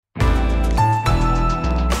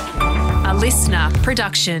listener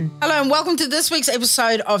production. Hello and welcome to this week's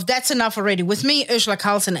episode of That's Enough Already with me, Ursula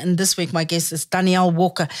Carlson, and this week my guest is Danielle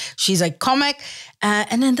Walker. She's a comic,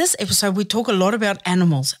 and in this episode we talk a lot about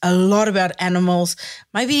animals.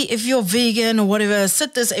 Maybe if you're vegan or whatever,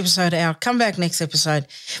 sit this episode out, come back next episode.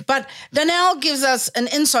 But Danielle gives us an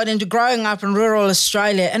insight into growing up in rural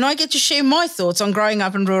Australia, and I get to share my thoughts on growing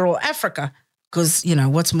up in rural Africa. Because, you know,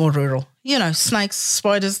 what's more rural? You know, snakes,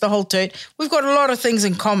 spiders, the whole toot. We've got a lot of things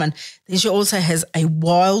in common. Then she also has a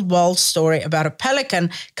wild story about a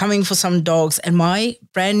pelican coming for some dogs, and my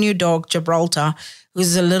brand new dog, Gibraltar,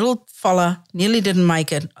 who's a little fella, nearly didn't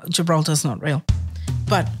make it. Gibraltar's not real.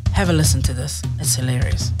 But have a listen to this. It's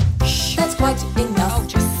hilarious. That's quite enough.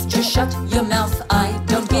 Just shut your mouth. I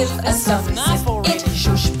don't give a stuff. It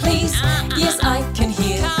shush, please. Yes, I can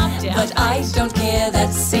hear, but I don't care.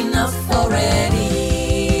 That's enough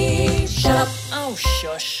already. Shut up. Oh,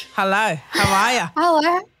 shush. Hello. How are you?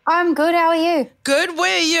 Hello. I'm good. How are you? Good.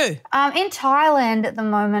 Where are you? In Thailand at the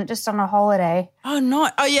moment, just on a holiday. Oh, no.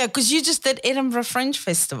 Oh, yeah, because you just did Edinburgh Fringe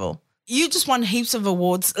Festival. You just won heaps of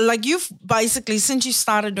awards. Like you've basically, since you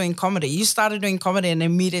started doing comedy and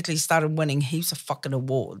immediately started winning heaps of fucking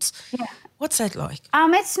awards. Yeah. What's that like?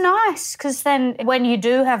 It's nice because then when you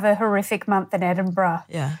do have a horrific month in Edinburgh,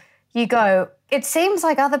 Yeah. you go, it seems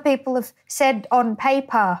like other people have said on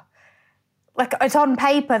paper, like it's on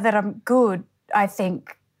paper that I'm good, I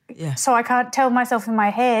think. Yeah. So I can't tell myself in my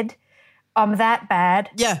head I'm that bad.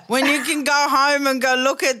 Yeah. When you can go home and go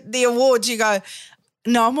look at the awards, you go,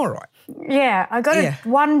 no, I'm all right. Yeah, I got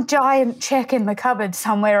one giant check in the cupboard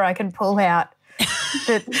somewhere I can pull out.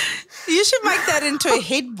 That You should make that into a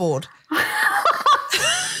headboard.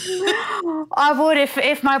 I would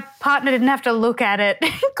if my partner didn't have to look at it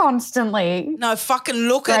constantly. No, fucking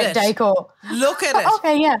look at it. Great decor. Look at it.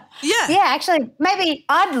 Okay, yeah. Yeah. Yeah, actually, maybe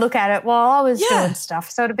I'd look at it while I was doing stuff,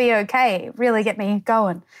 so it'd be okay, really get me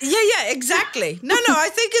going. Yeah, exactly. No, I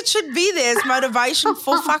think it should be there as motivation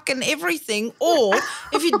for fucking everything. Or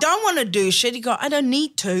if you don't want to do shit, you go, I don't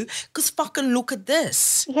need to because fucking look at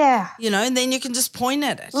this. Yeah. You know, and then you can just point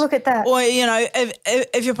at it. Look at that. Or, you know,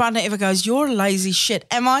 if your partner ever goes, you're a lazy shit.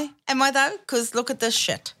 Am I though? Because look at this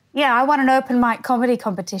shit. Yeah, I won an open mic comedy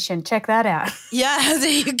competition. Check that out. Yeah, there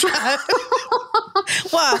you go.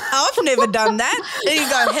 Well, I've never done that. There you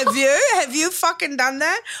go. Have you fucking done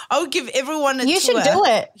that? I would give everyone a tour. You should do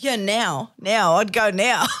it. Yeah, now. I'd go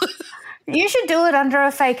now. You should do it under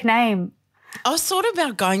a fake name. I was thought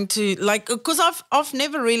about going to, like, because I've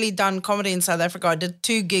never really done comedy in South Africa. I did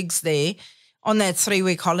 2 gigs there on that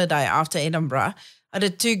 3-week holiday after Edinburgh. I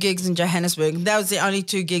did 2 gigs in Johannesburg. That was the only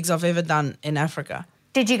 2 gigs I've ever done in Africa.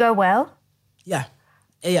 Did you go well? Yeah.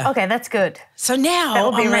 Okay, that's good. So now that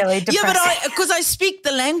would be I'm really like, depressing. Yeah, but because I speak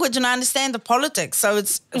the language and I understand the politics, so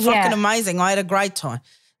it's fucking amazing. I had a great time.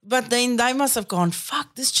 But then they must have gone,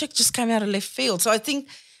 fuck, this chick just came out of left field. So I think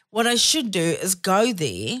what I should do is go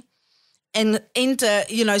there and enter,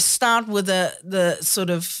 you know, start with the sort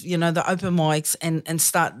of, you know, the open mics and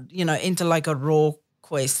start, you know, into like a raw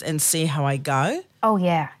quest and see how I go. Oh,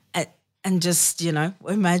 yeah. And just, you know,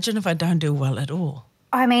 imagine if I don't do well at all.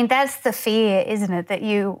 I mean, that's the fear, isn't it? That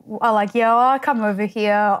you are like, yeah, I come over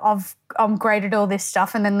here, I'm great at all this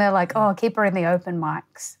stuff, and then they're like, oh, keep her in the open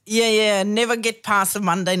mics. Yeah, never get past a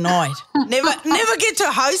Monday night. never get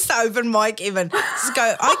to host the open mic even. Just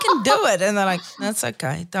go, I can do it. And they're like, that's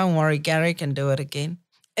okay. Don't worry, Gary can do it again.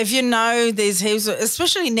 If you know there's heaps of,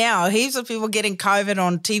 especially now, heaps of people getting COVID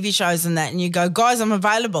on TV shows and that, and you go, guys, I'm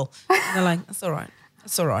available. And they're like, that's all right.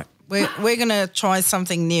 That's all right. We're going to try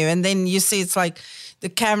something new. And then you see it's like the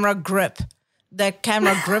camera grip. That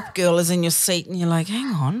camera grip girl is in your seat and you're like, hang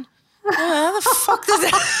on. How the fuck did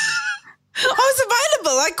that? I was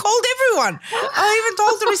available. I called everyone. I even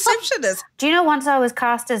told the receptionist. Do you know once I was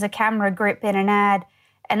cast as a camera grip in an ad,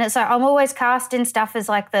 and it's like I'm always cast in stuff as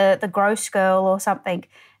like the gross girl or something.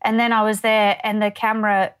 And then I was there and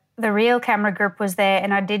the real camera grip was there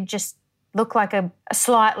and I did just look like a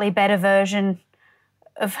slightly better version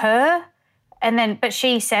of her. And then, but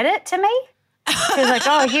she said it to me. She was like,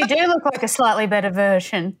 oh, you do look like a slightly better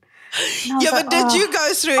version. Yeah, but did you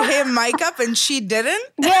go through hair and makeup and she didn't?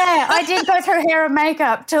 Yeah, I did go through hair and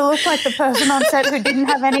makeup to look like the person on set who didn't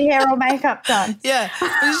have any hair or makeup done. Yeah.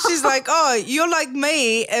 And she's like, oh, you're like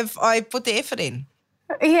me if I put the effort in.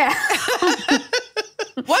 Yeah.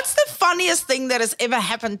 What's the funniest thing that has ever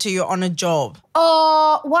happened to you on a job?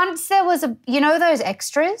 Oh, once there was those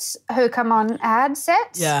extras who come on ad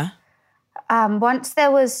sets? Yeah. Once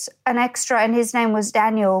there was an extra and his name was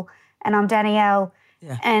Danielle and I'm Danielle.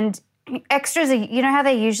 Yeah. And extras are, you know how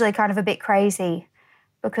they're usually kind of a bit crazy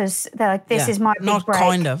because they're like, this is my big not break.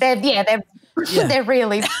 kind of. They're Yeah. They're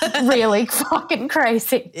really, really fucking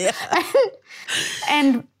crazy. Yeah.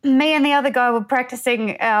 And me and the other guy were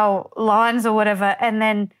practicing our lines or whatever, and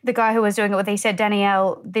then the guy who was doing it with, he said,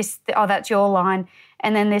 Danielle, that's your line.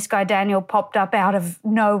 And then this guy, Daniel, popped up out of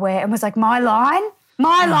nowhere and was like, my line?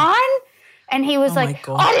 And he was like,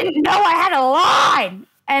 I didn't know I had a line.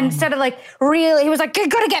 And started like really, he was like, you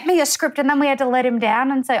got to get me a script. And then we had to let him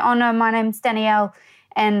down and say, oh no, my name's Danielle.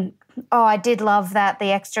 And I did love that,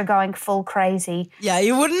 the extra going full crazy. Yeah,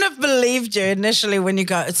 he wouldn't have believed you initially when you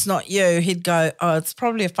go, it's not you. He'd go, oh, it's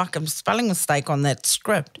probably a fucking spelling mistake on that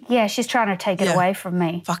script. Yeah, she's trying to take it away from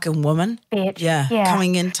me. Fucking woman. Bitch. Yeah,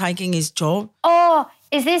 coming in, taking his job. Oh,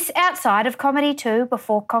 is this outside of comedy too,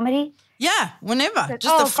 before comedy? Yeah, whenever.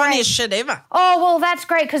 Just the funniest shit ever. Oh, well, that's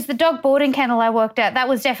great because the dog boarding kennel I worked at, that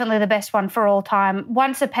was definitely the best one for all time.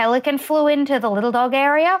 Once a pelican flew into the little dog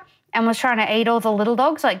area and was trying to eat all the little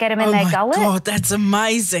dogs, like get them in their gullet. Oh, my God, that's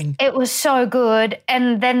amazing. It was so good.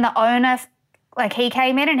 And then the owner, like he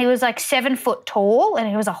came in and he was like 7 foot tall and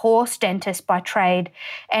he was a horse dentist by trade.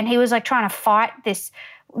 And he was like trying to fight this,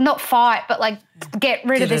 not fight, but like get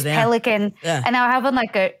rid of this pelican. Yeah. And they were having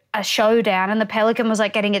like a showdown and the pelican was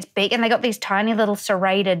like getting its beak and they got these tiny little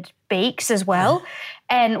serrated beaks as well.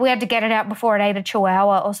 And we had to get it out before it ate a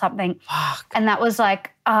chihuahua or something. Fuck. And that was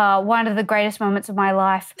like one of the greatest moments of my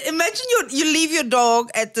life. Imagine you leave your dog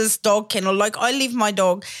at this dog kennel. Like I leave my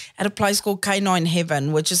dog at a place called Canine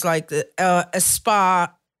Heaven, which is like a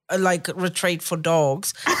spa like retreat for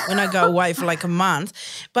dogs when I go away for like a month.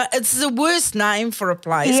 But it's the worst name for a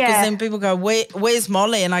place because then people go, where's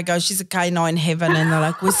Molly? And I go, she's a Canine Heaven. And they're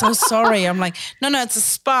like, we're so sorry. I'm like, no, it's a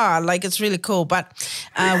spa. Like it's really cool. But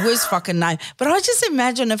worst fucking name. But I just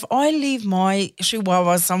imagine if I leave my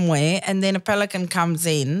Chihuahua somewhere and then a pelican comes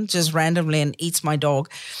in just randomly and eats my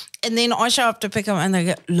dog. And then I show up to pick him and they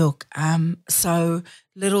go, look, so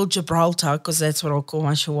little Gibraltar, because that's what I'll call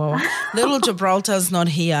my Chihuahua, little Gibraltar's not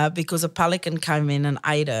here because a pelican came in and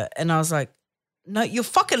ate her. And I was like, no, you're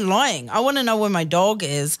fucking lying. I want to know where my dog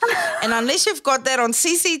is. And unless you've got that on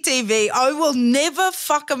CCTV, I will never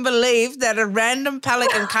fucking believe that a random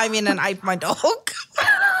pelican came in and ate my dog.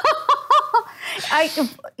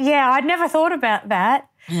 I'd never thought about that.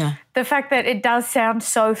 Yeah. The fact that it does sound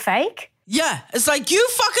so fake. Yeah, it's like you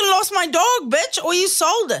fucking lost my dog, bitch, or you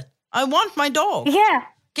sold it. I want my dog. Yeah.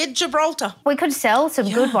 Get Gibraltar. We could sell some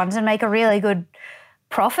good ones and make a really good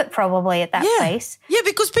profit probably at that place. Yeah,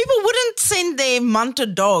 because people wouldn't send their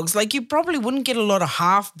munted dogs. Like you probably wouldn't get a lot of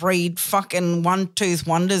half-breed fucking one-tooth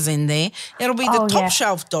wonders in there. It'll be the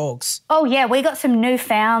top-shelf dogs. Oh, yeah, we got some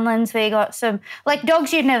Newfoundlands. We got some, like,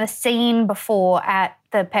 dogs you'd never seen before at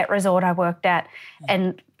the pet resort I worked at.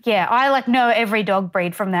 And, yeah, I, like, know every dog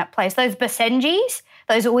breed from that place. Those Basenjis,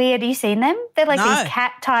 those weird, you seen them? They're like these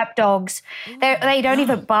cat-type dogs. They don't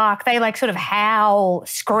even bark. They, like, sort of howl,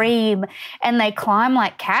 scream, and they climb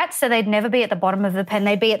like cats, so they'd never be at the bottom of the pen.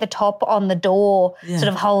 They'd be at the top on the door, sort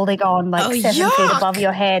of holding on, like 7 feet above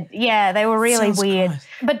your head. Yeah, they were really weird. Gross.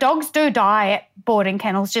 But dogs do die at boarding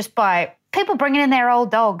kennels just by people bringing in their old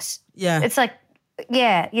dogs. Yeah. It's like,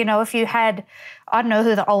 yeah, you know, if you had, I don't know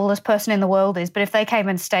who the oldest person in the world is, but if they came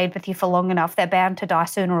and stayed with you for long enough, they're bound to die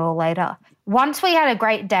sooner or later. Once we had a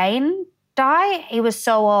Great Dane die, he was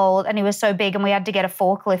so old and he was so big and we had to get a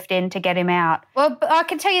forklift in to get him out. Well, I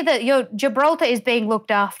can tell you that your Gibraltar is being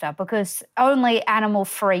looked after because only animal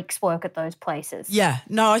freaks work at those places. Yeah,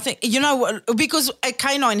 no, I think, you know, because at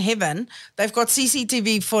Canine Heaven, they've got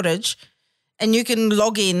CCTV footage and you can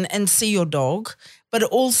log in and see your dog. But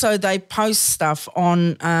also they post stuff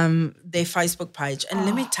on their Facebook page. And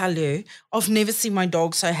let me tell you, I've never seen my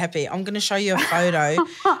dog so happy. I'm going to show you a photo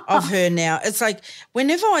of her now. It's like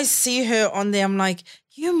whenever I see her on there, I'm like,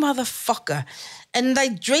 you motherfucker. And they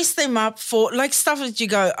dress them up for like stuff that you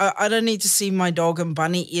go, I don't need to see my dog in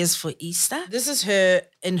bunny ears for Easter. This is her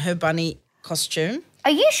in her bunny costume.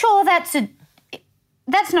 Are you sure that's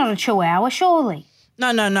not a Chihuahua, surely? No,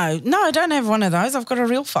 I don't have one of those. I've got a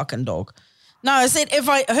real fucking dog. No, I said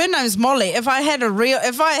her name's Molly. If I had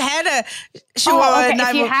a Chihuahua name.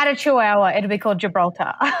 If you had a Chihuahua, it'd be called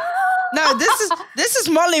Gibraltar. No, this is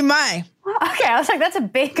Molly May. Okay, I was like, that's a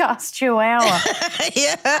big ass Chihuahua.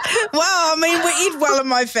 Yeah. Well, I mean, we eat well in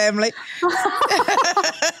my family.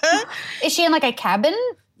 Is she in like a cabin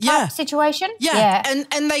type situation? Yeah.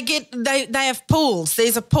 And they have pools.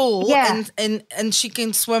 There's a pool and she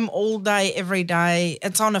can swim all day, every day.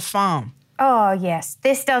 It's on a farm. Oh, yes.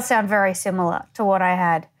 This does sound very similar to what I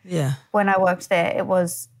had when I worked there. It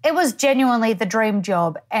was genuinely the dream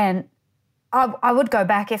job, and I would go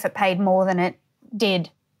back if it paid more than it did.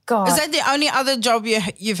 God. Is that the only other job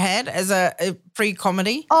you've had as a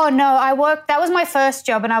pre-comedy? Oh, no, that was my first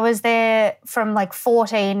job, and I was there from like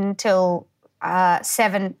 14 till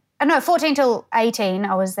 14 till 18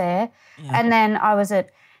 I was there. Yeah. And then I was at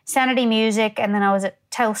Sanity Music, and then I was at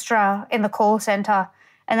Telstra in the call centre,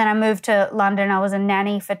 and then I moved to London. I was a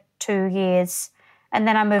nanny for 2 years, and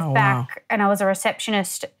then I moved back and I was a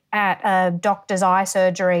receptionist at a doctor's eye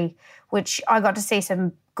surgery, which I got to see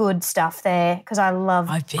some good stuff there because I love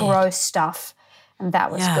gross stuff, and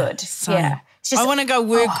that was good. Same. Yeah. I want to go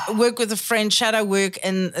work with a friend, shadow work,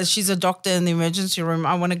 and she's a doctor in the emergency room.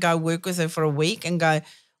 I want to go work with her for a week and go,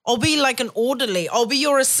 I'll be like an orderly. I'll be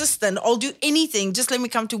your assistant. I'll do anything. Just let me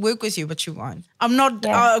come to work with you, but you won't. I'm not,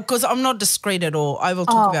 because I'm not discreet at all. I will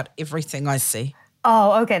talk about everything I see.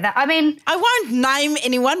 Oh, okay. I won't name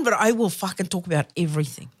anyone, but I will fucking talk about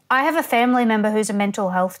everything. I have a family member who's a mental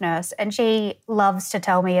health nurse, and she loves to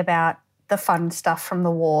tell me about the fun stuff from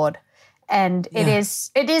the ward. And it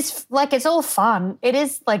is like, it's all fun. It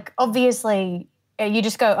is like, obviously, you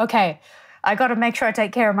just go, okay, I got to make sure I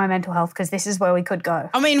take care of my mental health because this is where we could go.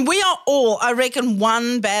 I mean, we are all, I reckon,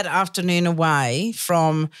 one bad afternoon away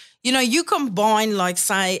from, you combine, like,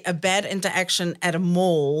 say, a bad interaction at a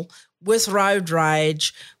mall with road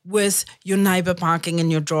rage, with your neighbour parking in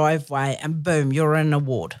your driveway, and boom, you're in a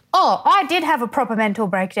ward. Oh, I did have a proper mental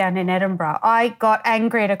breakdown in Edinburgh. I got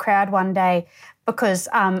angry at a crowd one day because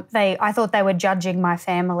I thought they were judging my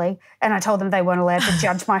family, and I told them they weren't allowed to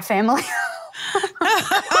judge my family.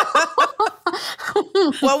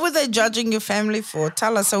 What were they judging your family for?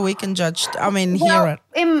 Tell us so we can hear it.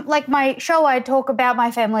 In like my show, I talk about my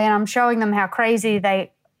family, and I'm showing them how crazy I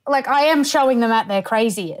am showing them at their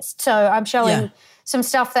craziest. So I'm showing some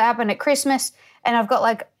stuff that happened at Christmas, and I've got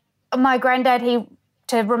like my granddad,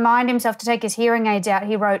 to remind himself to take his hearing aids out,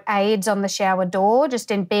 he wrote AIDS on the shower door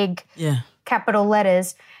just in big capital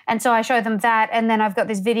letters. And so I show them that, and then I've got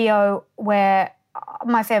this video where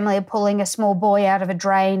my family are pulling a small boy out of a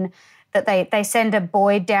drain, that they send a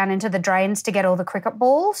boy down into the drains to get all the cricket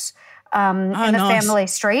balls in the family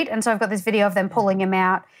street. And so I've got this video of them pulling him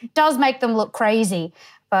out. It does make them look crazy,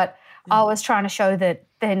 but I was trying to show that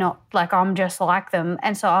they're not like I'm just like them.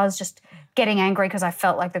 And so I was just getting angry because I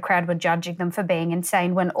felt like the crowd were judging them for being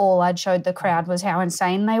insane when all I'd showed the crowd was how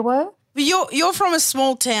insane they were. But you're from a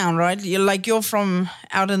small town, right? You're from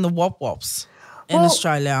out in the Wop-Wops in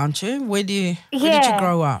Australia, aren't you? Where did you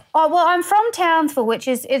grow up? Oh, well, I'm from Townsville, which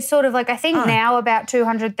is it's sort of like I think now about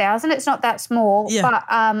 200,000. It's not that small, but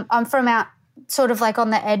I'm from out sort of like on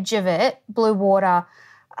the edge of it, Blue Water.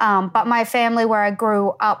 But my family where I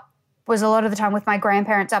grew up was a lot of the time with my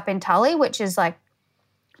grandparents up in Tully, which is like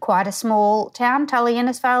quite a small town, Tully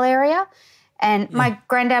Innisfail area. And my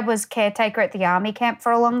granddad was caretaker at the army camp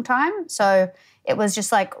for a long time. So it was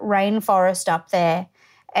just like rainforest up there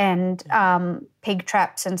and pig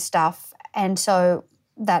traps and stuff. And so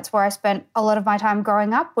that's where I spent a lot of my time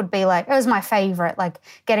growing up, would be like, it was my favourite, like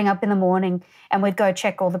getting up in the morning and we'd go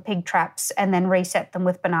check all the pig traps and then reset them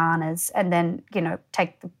with bananas and then,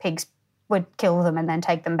 take the pigs, would kill them and then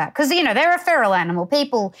take them back. Because, they're a feral animal.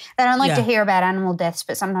 People, they don't like to hear about animal deaths,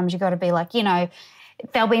 but sometimes you got to be like,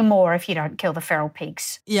 there'll be more if you don't kill the feral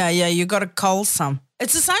pigs. Yeah, you got to cull some.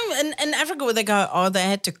 It's the same in Africa where they go, they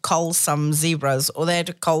had to cull some zebras or they had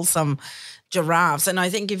to cull some giraffes. And I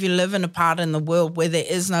think if you live in a part in the world where there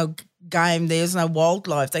is no game, there's no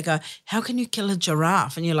wildlife, they go, how can you kill a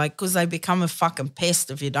giraffe? And you're like, because they become a fucking pest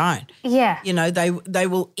if you don't. Yeah. They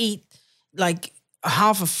will eat like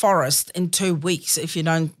half a forest in 2 weeks if you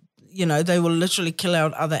don't. They will literally kill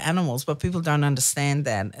out other animals, but people don't understand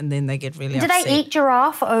that, and then they get really upset. Do they eat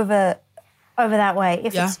giraffe over that way?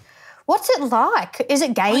 What's it like? Is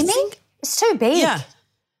it gamey? It's too big.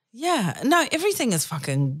 Yeah. No, everything is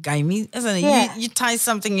fucking gamey, isn't it? Yeah. You taste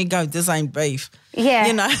something, you go, this ain't beef.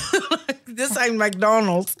 Yeah. This ain't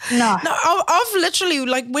McDonald's. No. I've literally,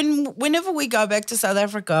 like, whenever we go back to South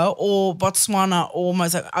Africa or Botswana or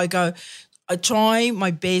Mozambique, I try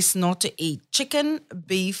my best not to eat chicken,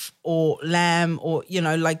 beef or lamb or,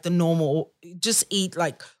 like the normal, just eat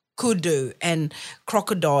like kudu and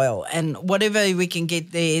crocodile and whatever we can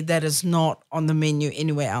get there that is not on the menu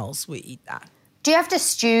anywhere else, we eat that. Do you have to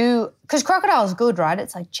stew? Because crocodile is good, right?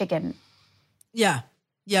 It's like chicken. Yeah,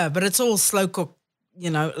 but it's all slow cooked,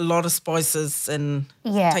 a lot of spices and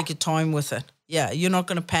take your time with it. Yeah, you're not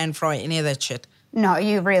going to pan fry any of that shit. No,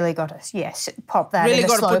 you really got to, pop that in really a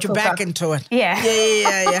slow cooker. Really got to put your back into it.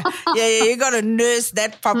 Yeah. Yeah, you got to nurse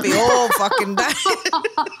that puppy all fucking day.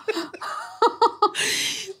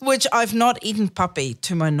 Which I've not eaten puppy,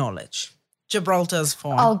 to my knowledge. Gibraltar's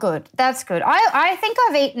fine. Oh, good. That's good. I think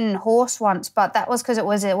I've eaten horse once, but that was because it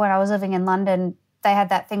was when I was living in London they had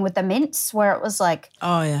that thing with the mints where it was like,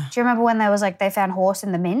 Oh, yeah. do you remember when there was like they found horse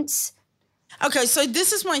in the mints? Okay, so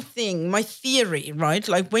this is my thing, my theory, right?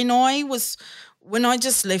 Like when I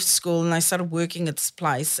just left school and I started working at this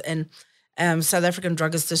place and South African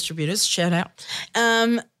Druggist Distributors, shout out,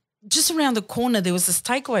 just around the corner there was this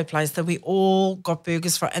takeaway place that we all got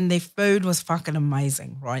burgers from, and their food was fucking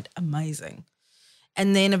amazing, right? Amazing.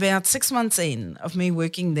 And then about 6 months in of me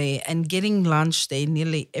working there and getting lunch there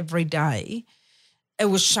nearly every day, it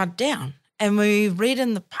was shut down. And we read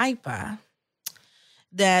in the paper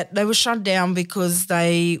that they were shut down because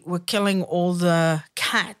they were killing all the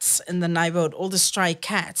cats in the neighborhood, all the stray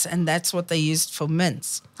cats, and that's what they used for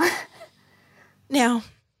mints. Now,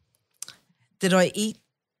 did I eat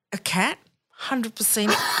a cat?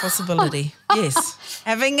 100% possibility, yes.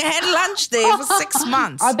 Having had lunch there for 6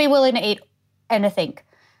 months. I'd be willing to eat anything.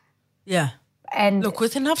 Yeah. And Look,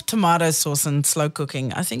 with enough tomato sauce and slow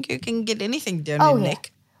cooking, I think you can get anything down your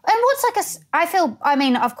neck. And what's like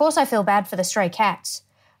of course I feel bad for the stray cats,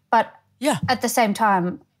 but Yeah. at the same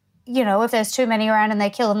time, you know, if there's too many around and they're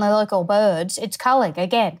killing the local birds, it's culling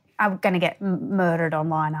again. I'm going to get murdered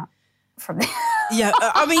online from there. Yeah,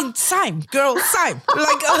 I mean, same, girl, same.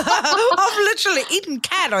 Like, I've literally eaten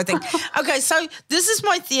cat, I think. Okay, so this is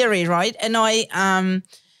my theory, right? And I've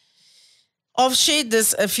shared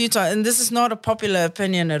this a few times, and this is not a popular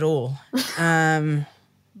opinion at all. And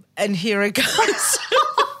here it goes.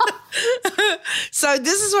 So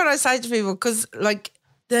this is what I say to people, because, like,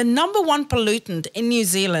 the number one pollutant in New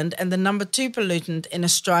Zealand and the number two pollutant in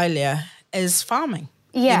Australia is farming.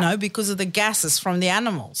 Yeah. You know, because of the gases from the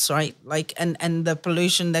animals, right? Like, and the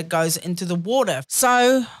pollution that goes into the water.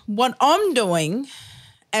 So what I'm doing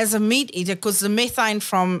as a meat eater, because the methane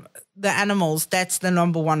from the animals, that's the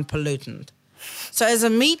number one pollutant. So as a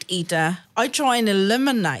meat eater, I try and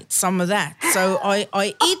eliminate some of that. So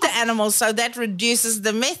I eat the animals, so that reduces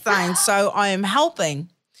the methane, so I am helping.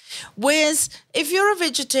 Whereas if you're a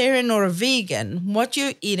vegetarian or a vegan, what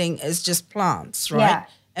you're eating is just plants, right? Yeah.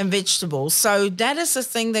 And vegetables. So that is the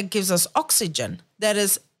thing that gives us oxygen, that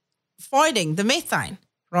is fighting the methane,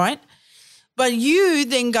 right? But you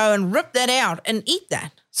then go and rip that out and eat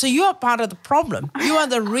that. So you are part of the problem. You are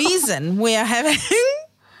the reason we are having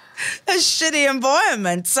a shitty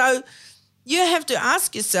environment. So you have to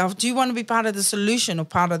ask yourself, do you want to be part of the solution or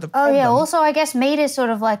part of the problem? Oh, yeah. Also, I guess meat is sort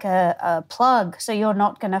of like a plug, so you're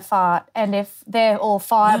not going to fart. And if they're all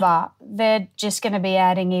fibre, they're just going to be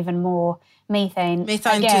adding even more methane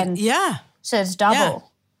again. So it's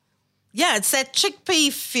double. Yeah, it's that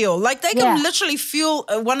chickpea fuel. Like they can literally fuel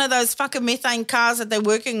one of those fucking methane cars that they're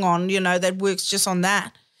working on, you know, that works just on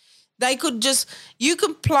that. They could you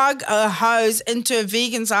can plug a hose into a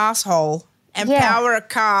vegan's asshole and power a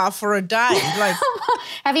car for a day. Like,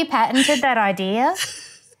 have you patented that idea?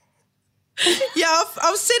 Yeah,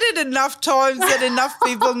 I've said it enough times that enough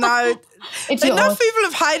people know. Enough people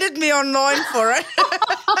have hated me online for it.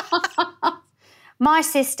 My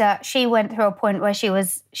sister, she went through a point where she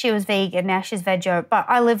was vegan, now she's veggie, but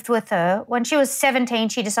I lived with her. When she was 17,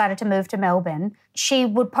 she decided to move to Melbourne. She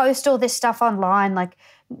would post all this stuff online, like,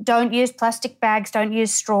 don't use plastic bags, don't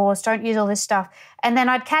use straws, don't use all this stuff. And then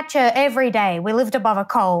I'd catch her every day. We lived above a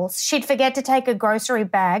Coles. She'd forget to take a grocery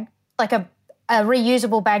bag, like a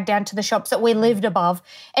reusable bag, down to the shops that we lived above.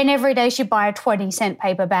 And every day she'd buy a 20-cent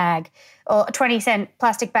paper bag or a 20-cent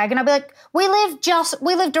plastic bag. And I'd be like, we live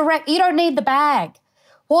direct. You don't need the bag.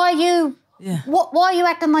 Why are you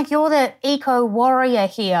acting like you're the eco warrior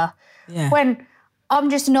here? Yeah. When I'm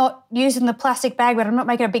just not using the plastic bag, but I'm not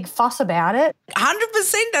making a big fuss about it.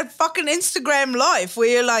 100% that fucking Instagram life where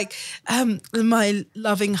you're like, my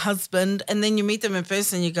loving husband, and then you meet them in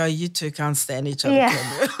person and you go, you two can't stand each other. Yeah.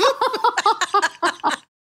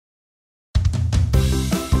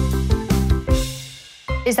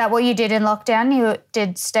 Is that what you did in lockdown? You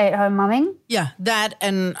did stay-at-home mumming? Yeah, that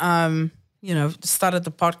and, started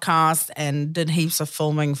the podcast and did heaps of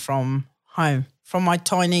filming from home. From my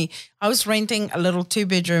I was renting a little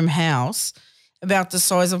 2-bedroom house about the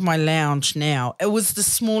size of my lounge now. It was the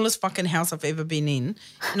smallest fucking house I've ever been in.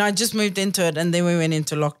 And I just moved into it and then we went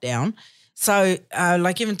into lockdown. So,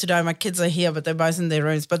 even today, my kids are here, but they're both in their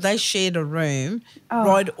rooms. But they shared a room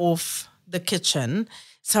right off the kitchen.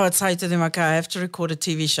 So I'd say to them, okay, I have to record a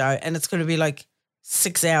TV show and it's going to be like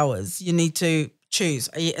 6 hours. You need to choose.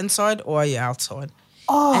 Are you inside or are you outside?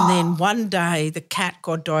 Oh. And then one day the cat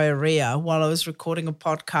got diarrhea while I was recording a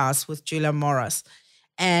podcast with Julia Morris.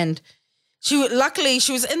 And luckily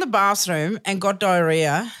she was in the bathroom and got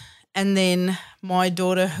diarrhea. And then my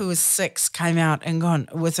daughter, who was 6, came out and gone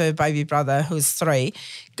with her baby brother, who was 3,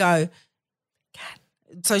 go, cat.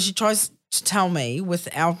 So she tries to tell me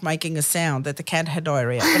without making a sound that the cat had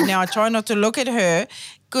diarrhea. But now I try not to look at her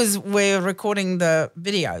because we're recording the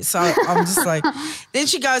video. So I'm just like, then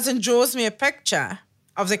she goes and draws me a picture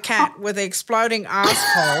of the cat with the exploding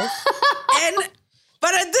asshole.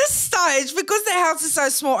 But at this stage, because the house is so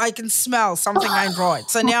small, I can smell something ain't right.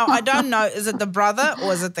 So now I don't know, is it the brother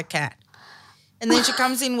or is it the cat? And then she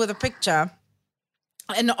comes in with a picture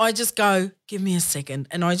and I just go, give me a second.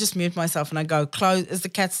 And I just mute myself and I go, close. Is the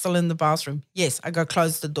cat still in the bathroom? Yes. I go,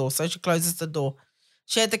 close the door. So she closes the door.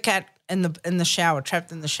 She had the cat in the shower,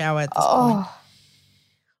 trapped in the shower at this point.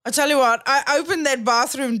 I tell you what, I opened that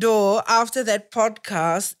bathroom door after that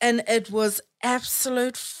podcast and it was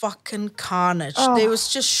absolute fucking carnage. There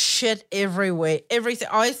was just shit everywhere. Everything.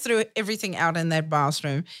 I threw everything out in that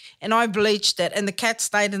bathroom and I bleached it and the cat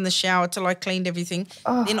stayed in the shower till I cleaned everything.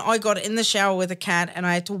 Then I got in the shower with the cat and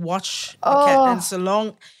I had to watch the cat. And it's a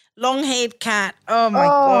long-haired cat. Oh, my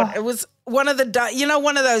God. It was one of the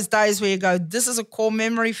one of those days where you go, this is a core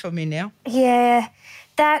memory for me now. Yeah.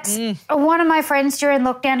 That's one of my friends during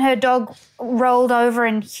lockdown, her dog rolled over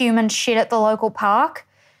in human shit at the local park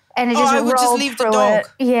and it just rolled leave through the dog.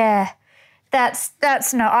 it. Yeah. That's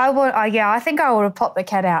no, I think I would have popped the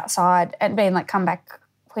cat outside and been like, come back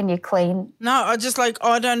when you're clean. No, I just like,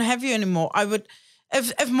 I don't have you anymore. I would,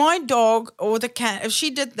 if my dog or the cat, if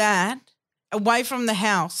she did that away from the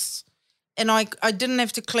house and I didn't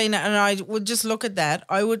have to clean it and I would just look at that,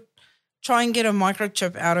 I would try and get a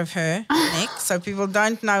microchip out of her neck so people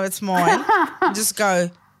don't know it's mine. Just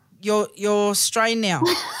go, you're stray now.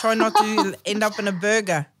 Try not to end up in a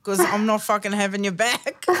burger because I'm not fucking having your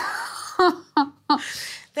back.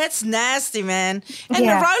 That's nasty, man. And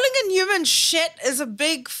the rolling in human shit is a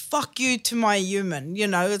big fuck you to my human. You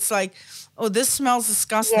know, it's like, oh, this smells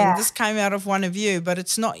disgusting. Yeah. This came out of one of you, but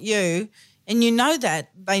it's not you. And you know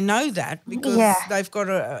that. They know that because they've got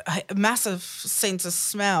a massive sense of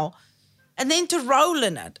smell. And then to roll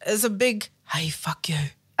in it is a big, hey, fuck you.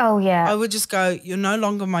 Oh, yeah. I would just go, you're no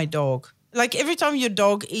longer my dog. Like every time your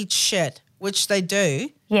dog eats shit, which they do,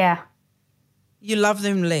 you love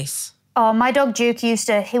them less. Oh, my dog Duke he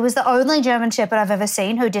was the only German Shepherd I've ever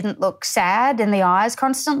seen who didn't look sad in the eyes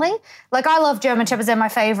constantly. Like I love German Shepherds, they're my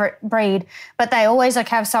favourite breed, but they always like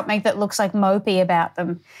have something that looks like mopey about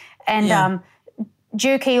them. And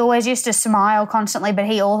Duke, he always used to smile constantly, but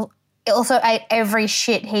he also ate every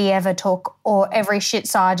shit he ever took or every shit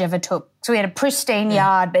Sarge ever took. So we had a pristine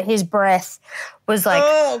yard, but his breath was like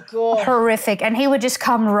horrific. And he would just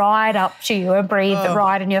come right up to you and breathe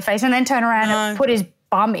right in your face and then turn around and put his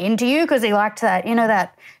bum into you because he liked that, you know,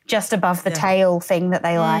 that just above the tail thing that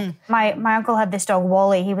they like. My uncle had this dog,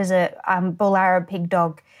 Wally. He was a bull Arab pig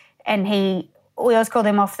dog and we always called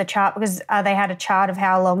him off the chart because they had a chart of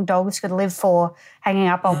how long dogs could live for hanging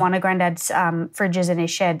up on one of Granddad's fridges in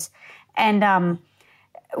his sheds. And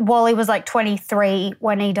Wally was like 23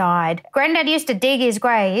 when he died. Granddad used to dig his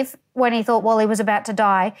grave when he thought Wally was about to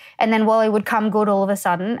die, and then Wally would come good all of a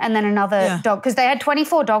sudden, and then another dog, because they had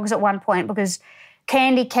 24 dogs at one point because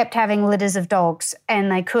Candy kept having litters of dogs and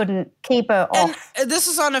they couldn't keep her off. And this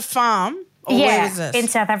is on a farm? Or where was this? In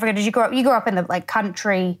South Africa. Did you grow up in the like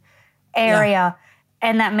country area,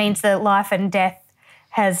 and that means that life and death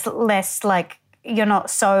has less, like, you're not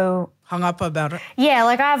so hung up about it. Yeah,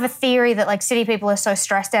 like I have a theory that like city people are so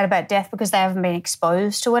stressed out about death because they haven't been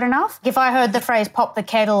exposed to it enough. If I heard the phrase pop the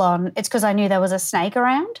kettle on, it's because I knew there was a snake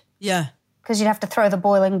around. Yeah. Because you'd have to throw the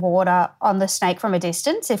boiling water on the snake from a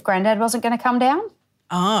distance if Granddad wasn't going to come down.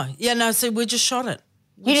 Oh, yeah, no, so we just shot it.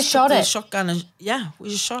 You just shot it? Shotgun and, we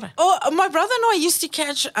just shot it. Oh, my brother and I used to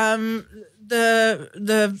catch the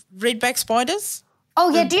redback spiders. Oh,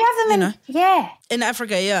 yeah, do you have them in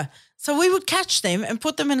Africa, yeah. So we would catch them and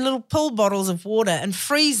put them in little pill bottles of water and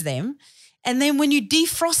freeze them. And then when you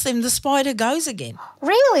defrost them, the spider goes again.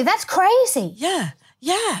 Really? That's crazy. Yeah.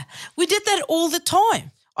 We did that all the time.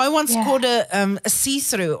 I once caught a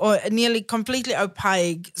see-through or a nearly completely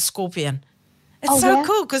opaque scorpion. It's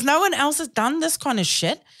cool because no one else has done this kind of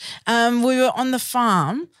shit. We were on the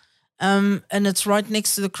farm and it's right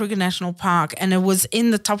next to the Kruger National Park, and it was in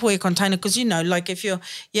the Tupperware container because, you know, like if you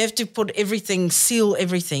have to put everything, seal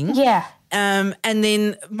everything. Yeah. And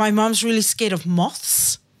then my mom's really scared of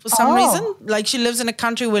moths for some reason. Like she lives in a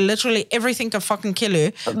country where literally everything can fucking kill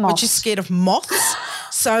her, but she's scared of moths.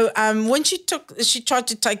 So when she tried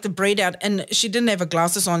to take the breed out and she didn't have her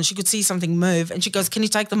glasses on, she could see something move and she goes, can you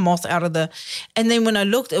take the moth out of and then when I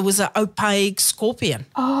looked, it was an opaque scorpion.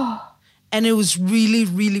 Oh. And it was really,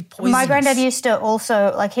 really poisonous. My granddad used to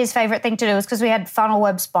also, like his favourite thing to do was because we had funnel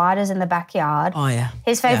web spiders in the backyard. Oh, yeah.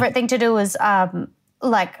 His favourite thing to do was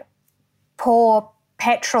like pour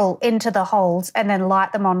petrol into the holes and then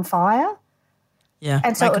light them on fire. Yeah,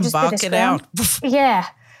 And so make it would them just be bark this it ground. out. Yeah.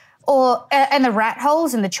 Or and the rat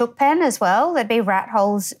holes in the chook pen as well. There'd be rat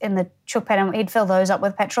holes in the chook pen, and he'd fill those up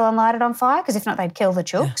with petrol and light it on fire, because if not, they'd kill the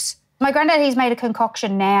chooks. Yeah. My granddad, he's made a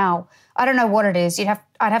concoction now. I don't know what it is.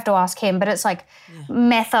 I'd have to ask him, but it's like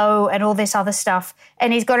metho and all this other stuff.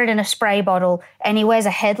 And he's got it in a spray bottle, and he wears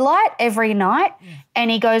a headlight every night,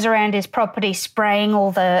 and he goes around his property spraying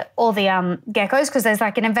all the geckos, because there's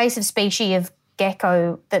like an invasive species of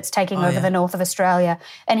gecko that's taking over the north of Australia,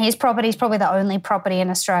 and his property is probably the only property in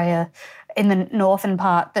Australia in the northern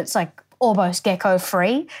part that's like almost gecko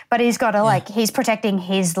free, but he's got to he's protecting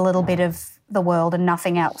his little bit of the world and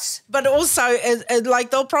nothing else. But also,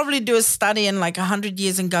 like, they'll probably do a study in like 100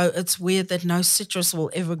 years and go, it's weird that no citrus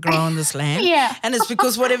will ever grow on this land. Yeah. And it's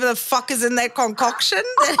because whatever the fuck is in that concoction,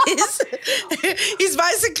 that is, he's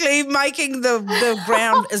basically making the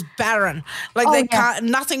ground as barren. Like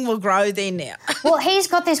nothing will grow there now. Well, he's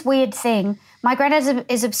got this weird thing. My granddad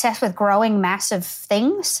is obsessed with growing massive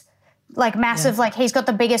things. Like massive, like he's got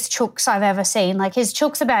the biggest chooks I've ever seen. Like his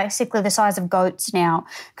chooks are basically the size of goats now,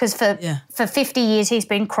 because for 50 years he's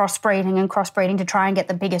been crossbreeding to try and get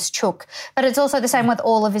the biggest chook. But it's also the same with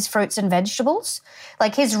all of his fruits and vegetables.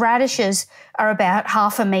 Like his radishes are about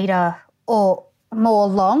 1/2 metre or more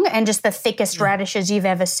long, and just the thickest radishes you've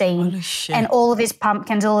ever seen. Holy shit. And all of his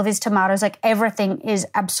pumpkins, all of his tomatoes, like everything is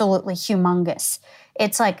absolutely humongous.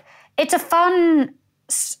 It's like, it's a fun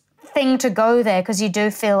thing to go there, because you do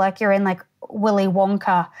feel like you're in like Willy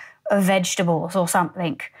Wonka of vegetables or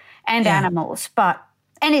something, and animals,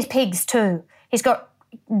 and his pigs too. He's got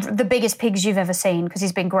the biggest pigs you've ever seen, because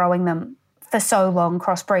he's been growing them for so long,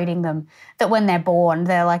 crossbreeding them, that when they're born,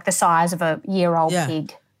 they're like the size of a year-old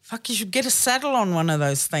pig. Fuck, you should get a saddle on one of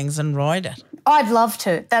those things and ride it. I'd love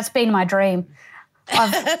to. That's been my dream.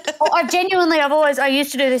 I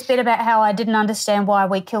used to do this bit about how I didn't understand why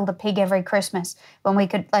we killed a pig every Christmas when we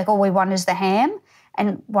could, like, all we want is the ham,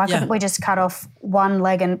 and why couldn't we just cut off one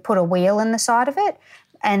leg and put a wheel in the side of it?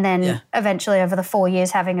 And then eventually over the 4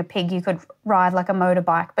 years having a pig, you could ride like a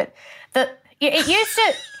motorbike. But it used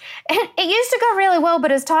to go really well,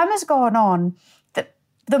 but as time has gone on,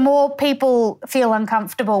 the more people feel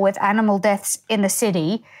uncomfortable with animal deaths in the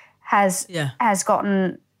city has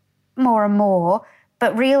gotten more and more.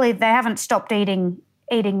 But really, they haven't stopped eating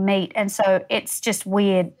meat, and so it's just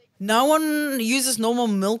weird. No one uses normal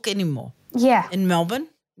milk anymore. Yeah. In Melbourne.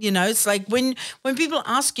 You know, it's like when people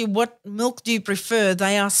ask you what milk do you prefer,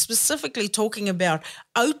 they are specifically talking about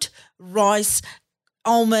oat, rice,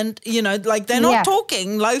 almond, you know, like they're not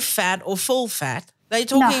talking low fat or full fat. They're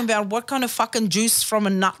talking about what kind of fucking juice from a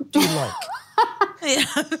nut do you like.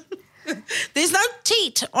 There's no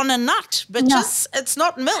teat on a nut, but it's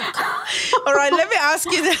not milk. All right, let me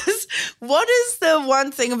ask you this. What is the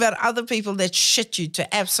one thing about other people that shit you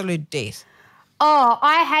to absolute death? Oh,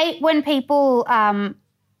 I hate when people,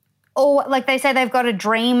 or like they say they've got a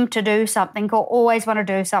dream to do something or always want to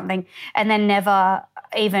do something and then never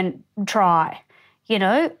even try. You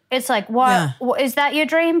know, it's like, why is that your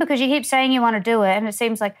dream? Because you keep saying you want to do it, and it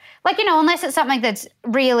seems like, you know, unless it's something that's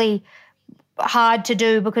really hard to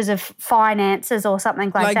do because of finances or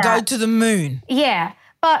something like that. Like go to the moon. Yeah.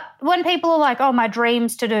 But when people are like, oh, my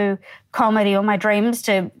dream's to do comedy or my dream's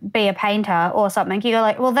to be a painter or something, you go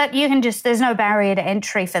like, well, that you can just, there's no barrier to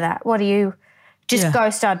entry for that. What do you, just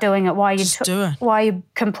go start doing it. Why are you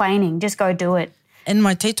complaining? Just go do it. In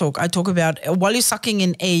my TED Talk, I talk about while you're sucking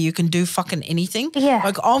in air, you can do fucking anything. Yeah.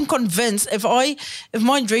 Like I'm convinced if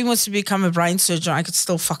my dream was to become a brain surgeon, I could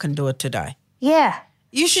still fucking do it today. Yeah.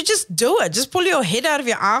 You should just do it. Just pull your head out of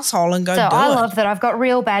your asshole and go do it. I love that. I've got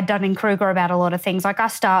real bad Dunning-Kruger about a lot of things. Like I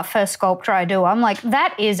start first sculpture I do, I'm like,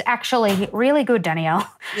 that is actually really good, Danielle.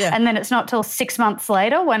 Yeah. And then it's not till 6 months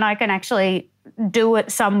later when I can actually do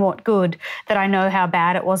it somewhat good that I know how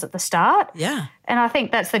bad it was at the start. Yeah. And I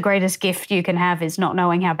think that's the greatest gift you can have, is not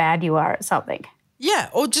knowing how bad you are at something. Yeah,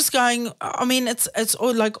 or just going, I mean, it's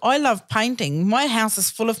like I love painting. My house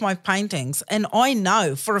is full of my paintings, and I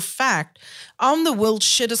know for a fact I'm the world's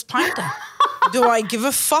shittest painter. Do I give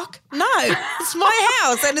a fuck? No, it's my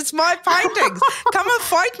house and it's my paintings. Come and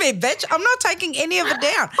fight me, bitch. I'm not taking any of it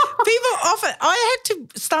down. People often, I had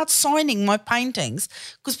to start signing my paintings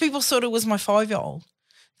because people thought it was my 5-year-old.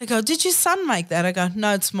 They go, did your son make that? I go,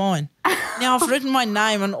 no, it's mine. Now I've written my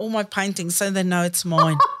name on all my paintings so they know it's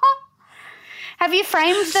mine. Have you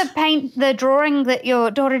framed the drawing that your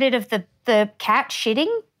daughter did of the cat shitting?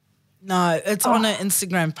 No, it's on her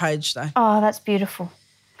Instagram page though. Oh, that's beautiful.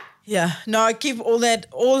 Yeah. No, I keep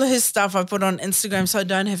all his stuff I put on Instagram so I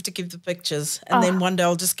don't have to keep the pictures. And then one day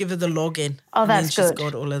I'll just give her the login. Oh, and that's then good. She's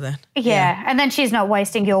got all of that. Yeah. And then she's not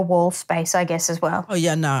wasting your wall space, I guess, as well. Oh,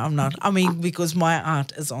 yeah, no, I'm not. I mean, because my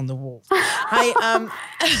art is on the wall. Hey,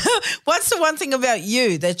 what's the one thing about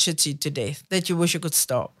you that shits you to death that you wish you could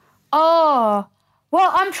stop? Oh,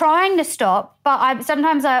 well, I'm trying to stop, but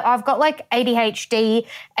sometimes I've got like ADHD,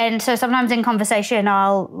 and so sometimes in conversation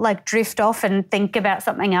I'll like drift off and think about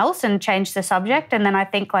something else and change the subject, and then I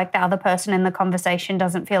think like the other person in the conversation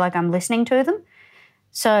doesn't feel like I'm listening to them.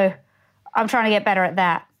 So I'm trying to get better at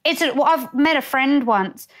that. I've met a friend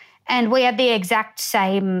once, and we had the exact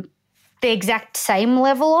same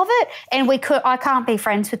level of it, and I can't be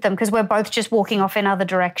friends with them because we're both just walking off in other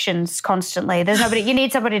directions constantly. There's nobody. You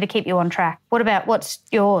need somebody to keep you on track. What's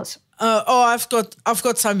yours? I've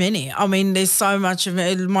got so many. I mean, there's so much of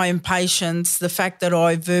it, my impatience, the fact that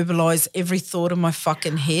I verbalize every thought in my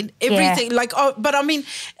fucking head, everything. Yeah. But I mean,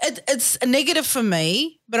 it's a negative for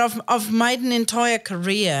me. But I've made an entire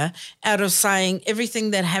career out of saying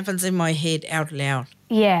everything that happens in my head out loud.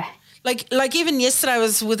 Yeah. Like even yesterday I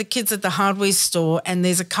was with the kids at the hardware store, and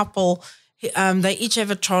there's a couple, they each have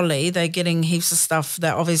a trolley. They're getting heaps of stuff.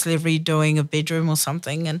 They're obviously redoing a bedroom or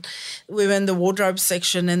something, and we were in the wardrobe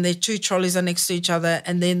section, and their two trolleys are next to each other,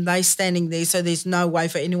 and then they standing there, so there's no way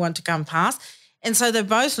for anyone to come past. And so they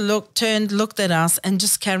both looked at us and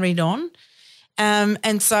just carried on.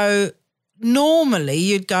 And so normally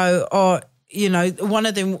you'd go, one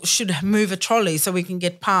of them should move a trolley so we can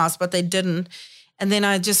get past, but they didn't. And then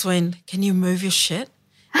I just went, can you move your shit?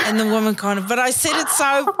 And the woman but I said it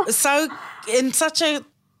so in such a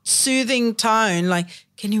soothing tone, like,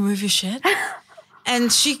 can you move your shit?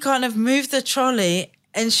 And she kind of moved the trolley,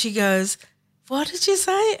 and she goes, what did you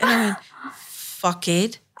say? And I went,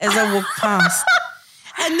 fuckhead, as I walked past.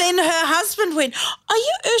 And then her husband went, are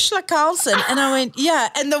you Ursula Carlson? And I went, yeah.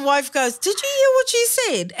 And the wife goes, did you hear what she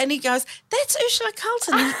said? And he goes, that's Ursula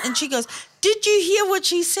Carlson. And she goes, did you hear what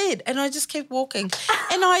she said? And I just kept walking.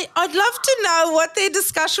 And I'd love to know what their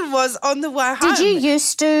discussion was on the way home. Did you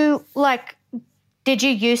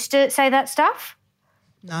used to say that stuff?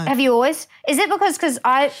 No. Have you always? Is it because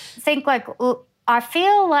I think I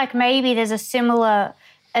feel like maybe there's a similar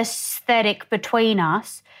aesthetic between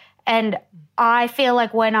us, and I feel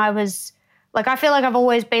like I feel like I've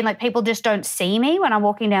always been like, people just don't see me when I'm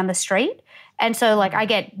walking down the street. And so like I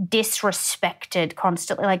get disrespected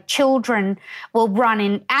constantly. Like children will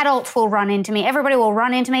adults will run into me. Everybody will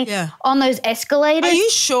run into me on those escalators. Are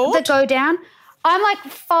you short? That go down. I'm like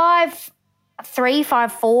 5'3",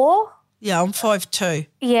 5'4". Yeah, I'm 5'2".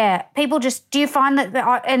 Yeah. People do you find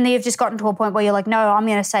that, and you've just gotten to a point where you're like, no, I'm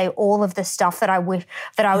going to say all of the stuff that I want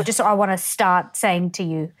to start saying to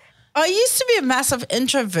you. I used to be a massive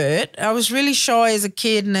introvert. I was really shy as a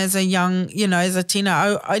kid and as a young, as a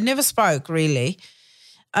teenager. I never spoke really.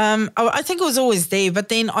 I think it was always there, but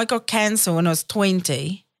then I got cancer when I was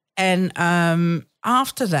 20. And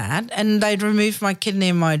after that, and they'd removed my kidney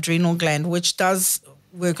and my adrenal gland, which does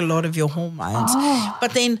work a lot of your hormones. Oh.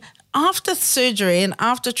 But then after surgery and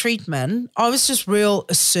after treatment, I was just real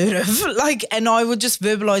assertive, and I would just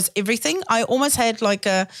verbalize everything. I almost had like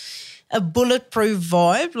a bulletproof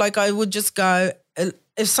vibe. Like I would just go,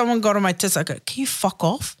 if someone got on my tits, I go, can you fuck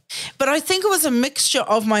off? But I think it was a mixture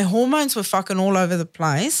of my hormones were fucking all over the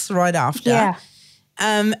place right after. Yeah.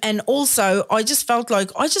 And also I just felt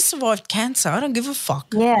like I just survived cancer. I don't give a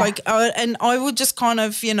fuck. Yeah. And I would just kind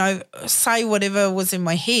of, say whatever was in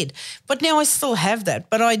my head. But now I still have that.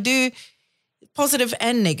 But I do positive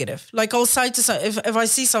and negative. Like I'll say to someone, if I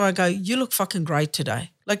see someone, I go, you look fucking great today.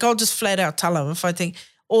 Like I'll just flat out tell them if I think,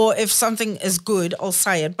 or if something is good, I'll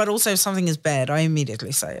say it. But also if something is bad, I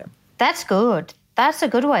immediately say it. That's good. That's a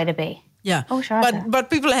good way to be. Yeah. Oh, sure. But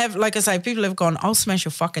people have, like I say, people have gone, I'll smash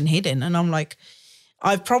your fucking head in. And I'm like,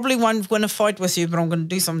 I probably won't win a fight with you, but I'm going to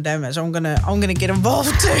do some damage. I'm going to get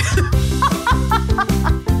involved too.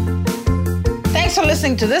 Thanks for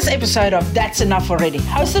listening to this episode of That's Enough Already,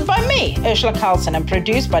 hosted by me, Ursula Carlson, and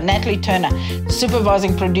produced by Natalie Turner. The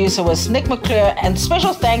supervising producer was Nick McClure, and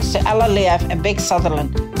special thanks to Ella Leaf and Beck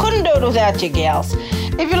Sutherland. Couldn't do it without you gals.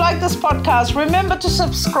 If you like this podcast, remember to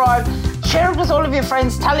subscribe, share it with all of your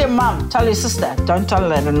friends, tell your mum, tell your sister. Don't tell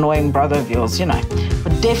that annoying brother of yours,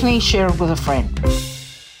 but definitely share it with a friend.